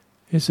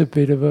is a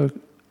bit of a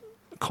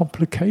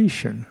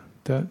complication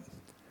that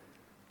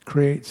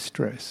creates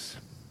stress.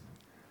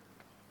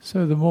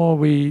 So the more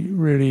we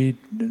really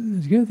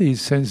get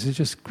these senses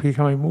just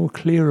becoming more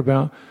clear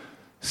about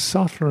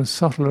subtler and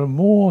subtler,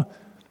 more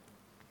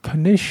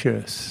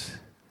pernicious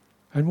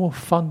and more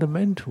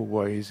fundamental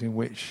ways in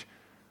which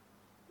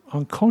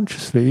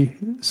unconsciously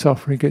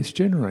suffering gets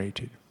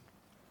generated.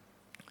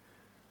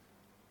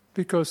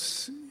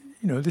 Because,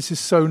 this is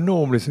so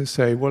normal, isn't it?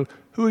 Say, well,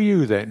 who are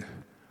you then?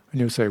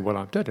 And you'll say, well,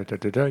 I'm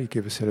da-da-da-da-da, you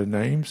give a set of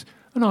names,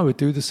 and I would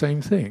do the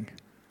same thing.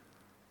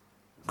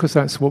 because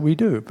that's what we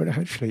do. But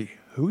actually,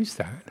 who is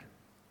that?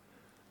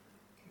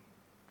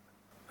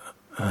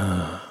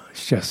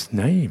 It's just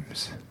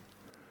names,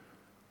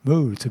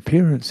 moods,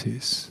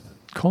 appearances,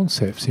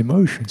 concepts,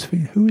 emotions.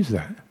 Who is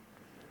that?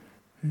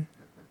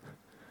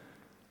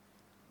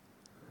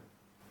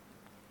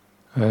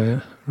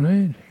 Right?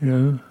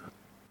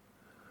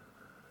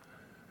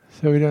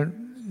 So we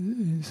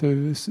don't. So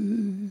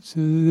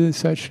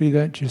this actually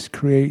that just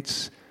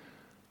creates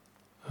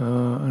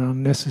an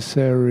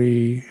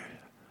unnecessary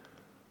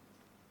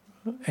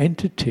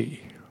entity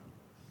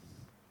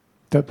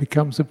that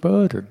becomes a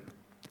burden.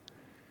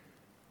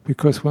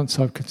 Because once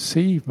I've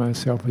conceived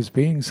myself as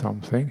being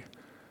something,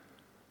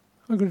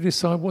 I've got to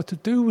decide what to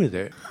do with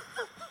it.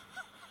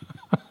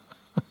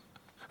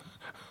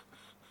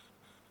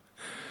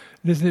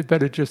 Isn't it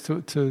better just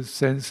to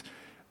sense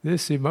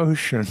this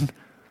emotion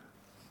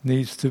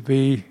needs to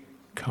be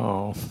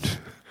calmed?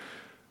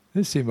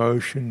 This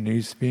emotion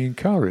needs to be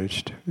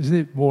encouraged. Isn't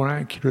it more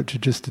accurate to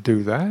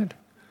do that?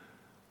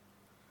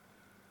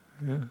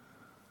 Yeah.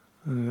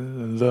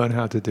 Learn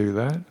how to do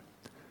that.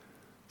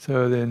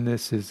 So then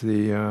this is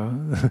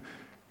the,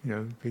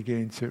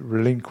 beginning to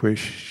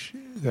relinquish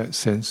that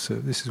sense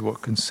of this is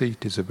what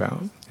conceit is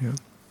about. Yeah.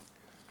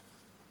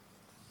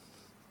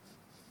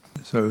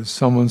 So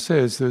someone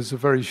says there's a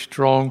very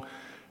strong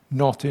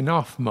not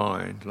enough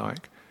mind,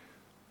 like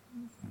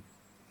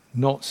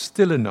not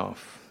still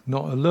enough,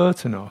 not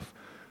alert enough,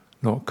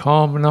 not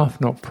calm enough,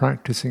 not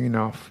practicing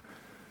enough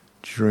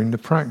during the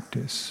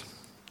practice.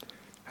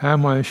 How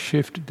am I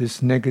shift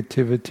this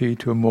negativity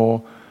to a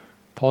more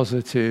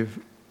positive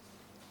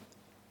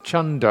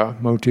chanda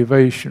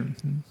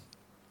motivation?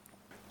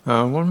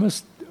 One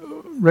must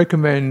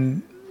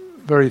recommend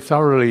very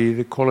thoroughly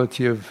the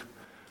quality of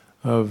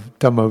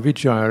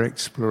Dhammavijaya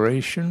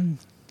exploration.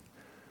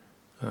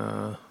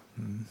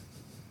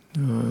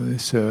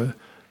 This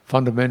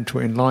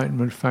fundamental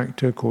enlightenment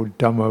factor called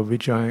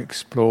Dhammavijaya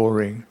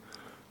exploring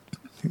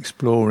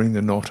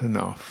the not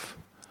enough.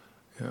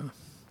 Yeah.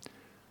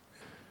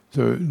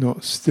 So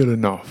not still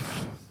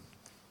enough.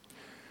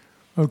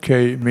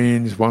 Okay, it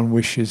means one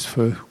wishes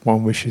for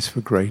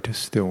greater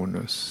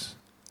stillness.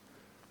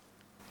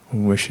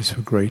 One wishes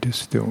for greater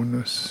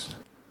stillness.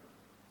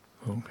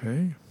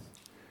 Okay.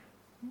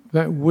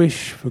 That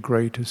wish for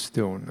greater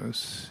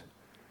stillness,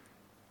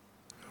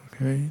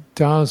 okay,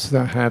 does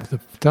that have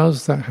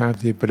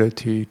the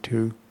ability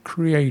to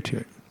create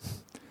it?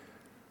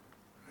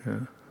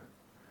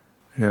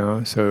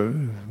 Yeah. So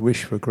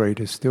wish for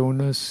greater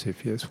stillness,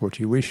 if that's what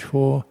you wish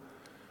for,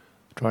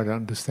 try to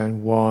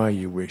understand why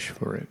you wish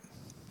for it,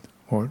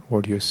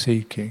 what you're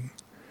seeking.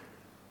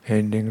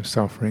 Ending of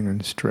suffering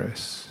and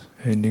stress.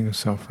 Ending of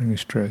suffering and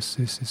stress,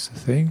 this is the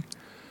thing.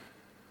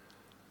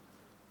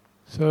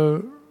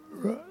 So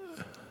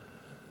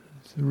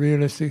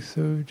realistic,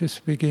 so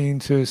just beginning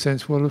to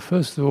sense, well,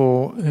 first of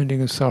all,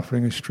 ending of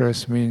suffering and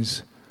stress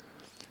means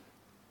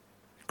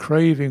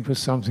craving for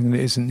something that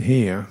isn't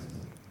here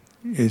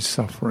is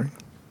suffering.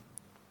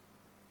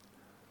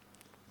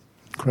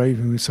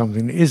 Craving for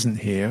something that isn't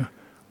here,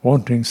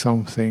 wanting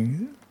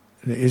something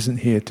that isn't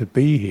here to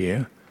be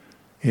here,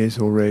 is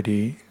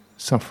already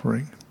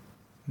suffering.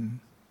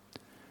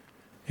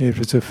 If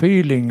it's a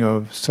feeling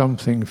of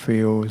something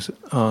feels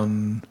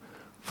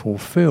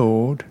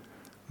unfulfilled,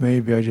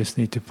 maybe I just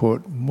need to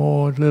put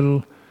more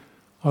little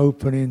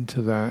open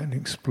into that and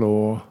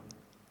explore,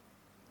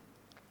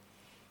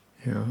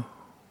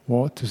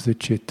 what does the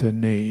citta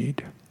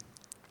need?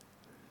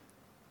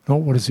 Not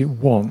what does it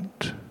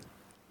want,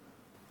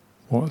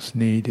 what's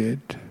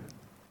needed.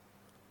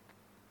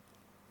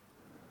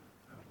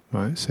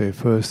 Might say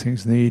first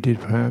thing's needed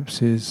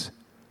perhaps is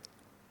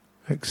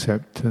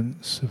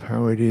acceptance of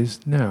how it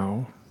is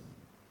now.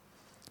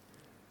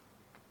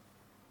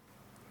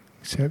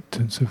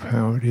 Acceptance of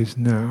how it is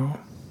now.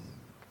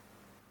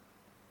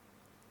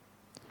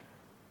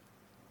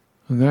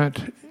 And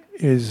that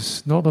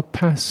is not a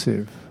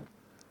passive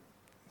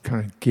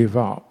kind of give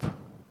up,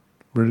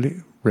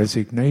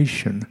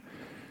 resignation.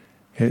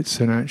 It's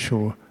an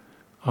actual,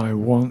 I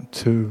want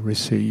to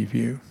receive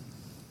you.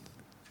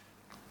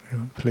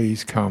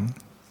 Please come.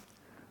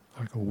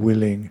 Like a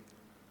willing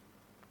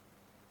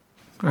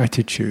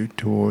attitude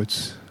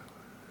towards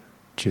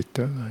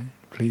citta.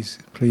 Please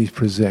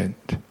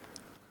present.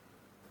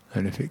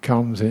 And if it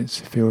comes, it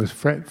feels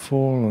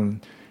fretful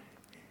and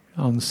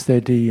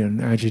unsteady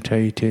and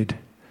agitated,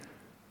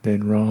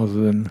 then rather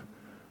than,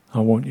 I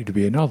want you to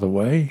be another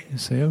way, you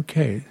say,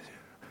 okay,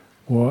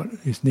 what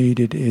is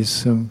needed is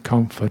some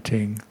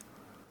comforting,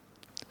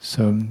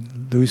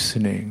 some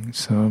loosening,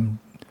 some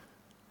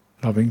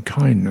loving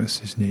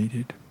kindness is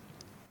needed.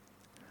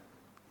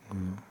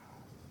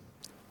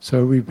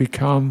 So we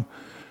become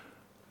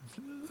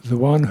the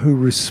one who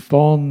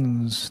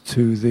responds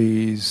to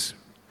these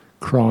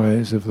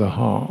cries of the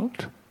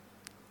heart,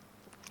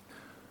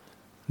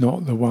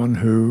 not the one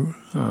who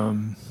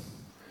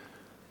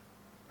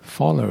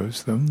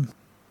follows them,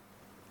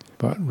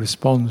 but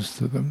responds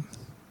to them.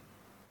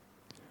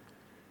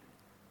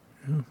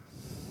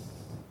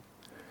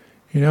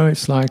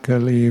 It's like a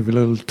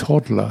little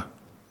toddler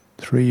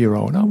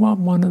 3-year-old, I want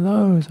one of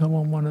those, I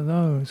want one of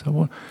those, I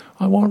want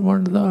one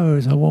of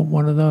those, I want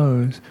one of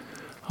those,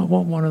 I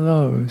want one of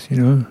those,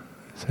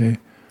 So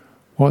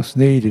what's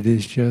needed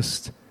is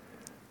just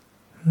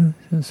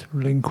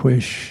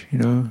relinquish,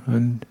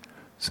 and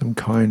some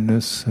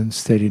kindness and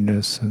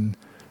steadiness and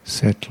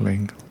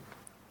settling.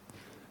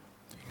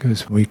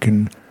 Because we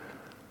can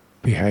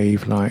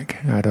behave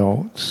like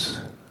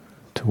adults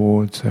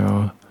towards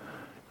our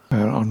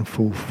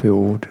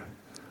unfulfilled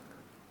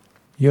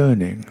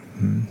yearning.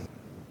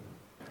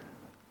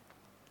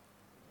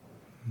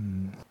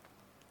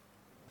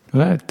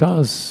 That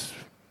does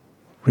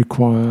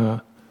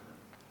require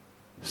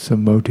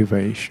some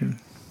motivation,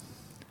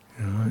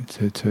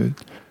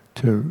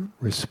 to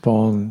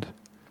respond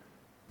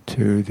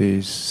to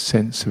this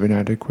sense of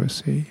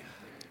inadequacy,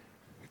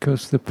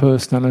 because the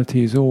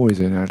personality is always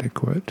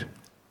inadequate,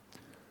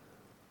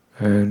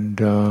 and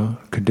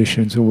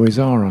conditions always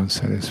are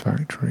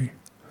unsatisfactory.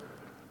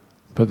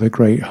 But the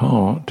great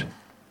heart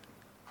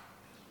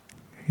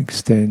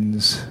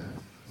extends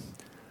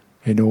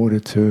in order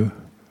to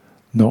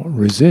not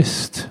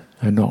resist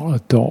and not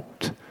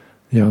adopt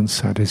the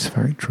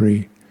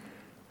unsatisfactory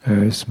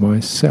as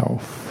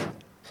myself.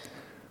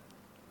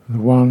 The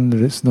one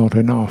that it's not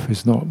enough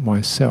is not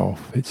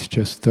myself, it's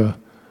just a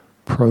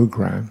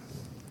program.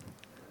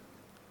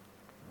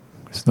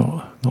 It's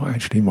not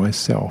actually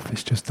myself,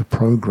 it's just a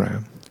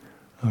program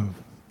of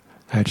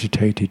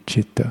agitated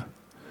chitta.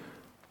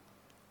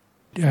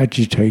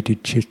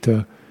 Agitated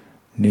chitta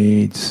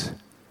needs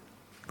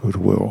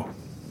goodwill.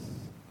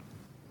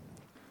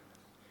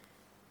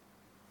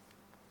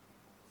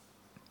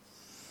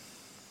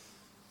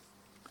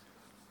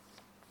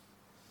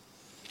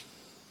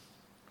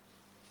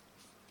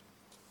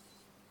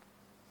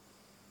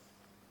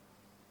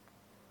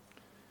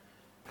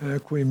 How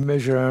can we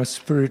measure our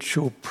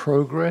spiritual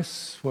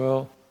progress?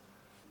 Well,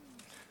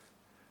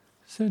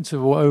 sense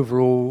of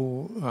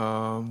overall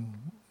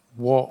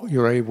what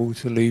you're able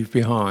to leave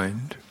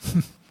behind.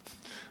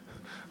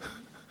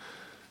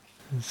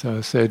 So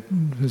I said,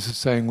 there's a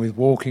saying with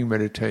walking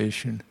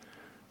meditation,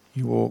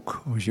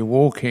 as you're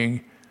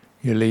walking,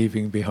 you're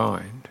leaving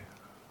behind.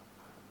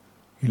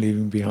 You're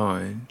leaving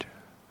behind.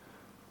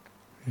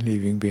 You're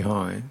leaving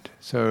behind.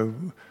 So,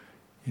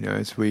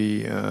 as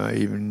we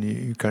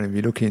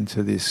you look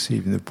into this,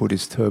 even the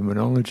Buddhist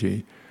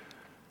terminology,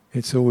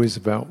 it's always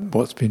about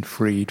what's been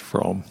freed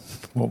from,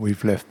 what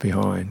we've left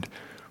behind.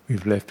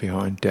 We've left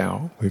behind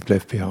doubt, we've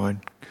left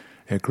behind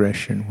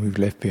aggression, we've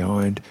left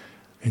behind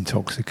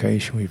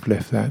intoxication, we've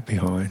left that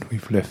behind,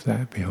 we've left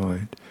that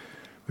behind.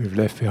 We've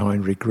left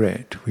behind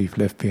regret,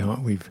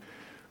 we've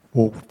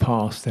walked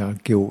past our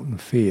guilt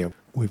and fear,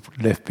 we've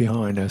left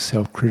behind our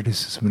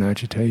self-criticism and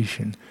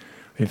agitation,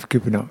 we've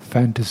given up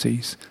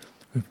fantasies.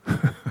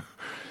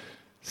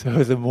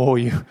 So the more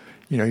you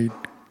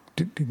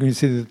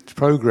consider the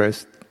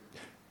progress,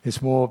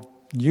 it's more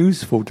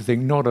useful to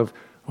think not of,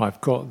 I've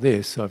got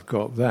this, I've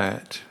got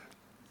that,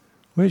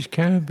 which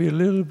can be a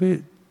little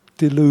bit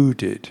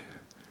deluded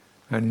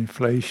and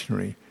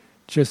inflationary.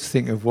 Just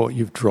think of what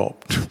you've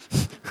dropped.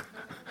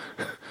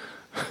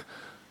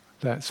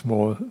 That's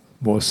more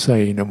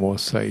sane and more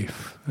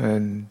safe.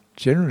 And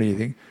generally I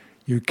think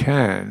you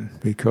can,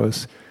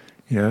 because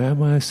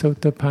am I a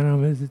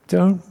sotapana?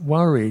 Don't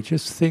worry,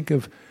 just think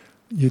of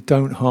you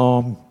don't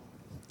harm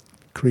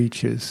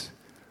creatures.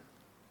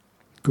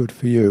 Good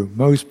for you.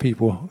 Most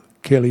people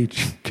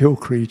kill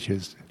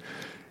creatures.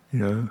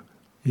 You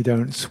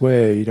don't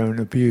swear, you don't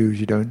abuse,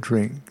 you don't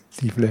drink.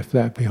 You've left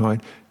that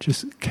behind.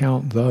 Just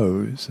count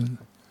those, and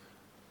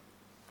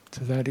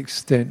to that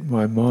extent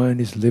my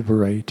mind is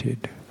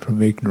liberated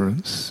from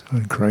ignorance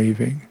and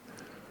craving.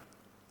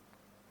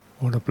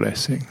 What a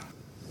blessing.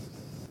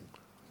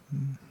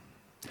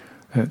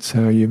 That's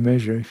how you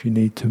measure, if you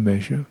need to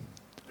measure.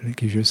 And it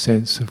gives you a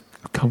sense of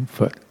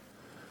comfort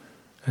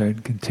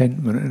and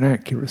contentment and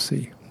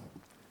accuracy.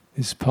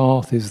 This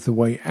path is the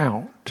way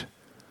out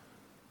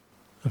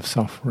of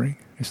suffering.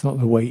 It's not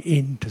the way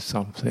into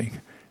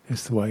something,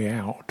 it's the way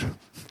out.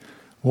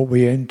 What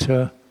we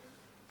enter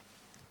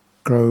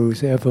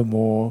grows ever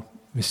more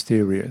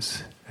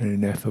mysterious and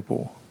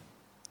ineffable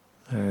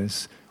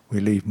as we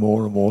leave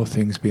more and more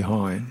things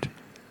behind,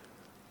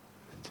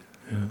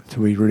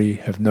 till we really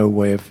have no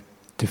way of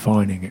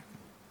defining it,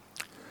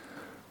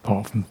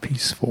 apart from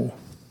peaceful.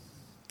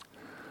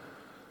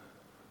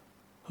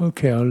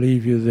 Okay, I'll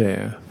leave you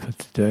there for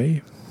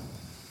today.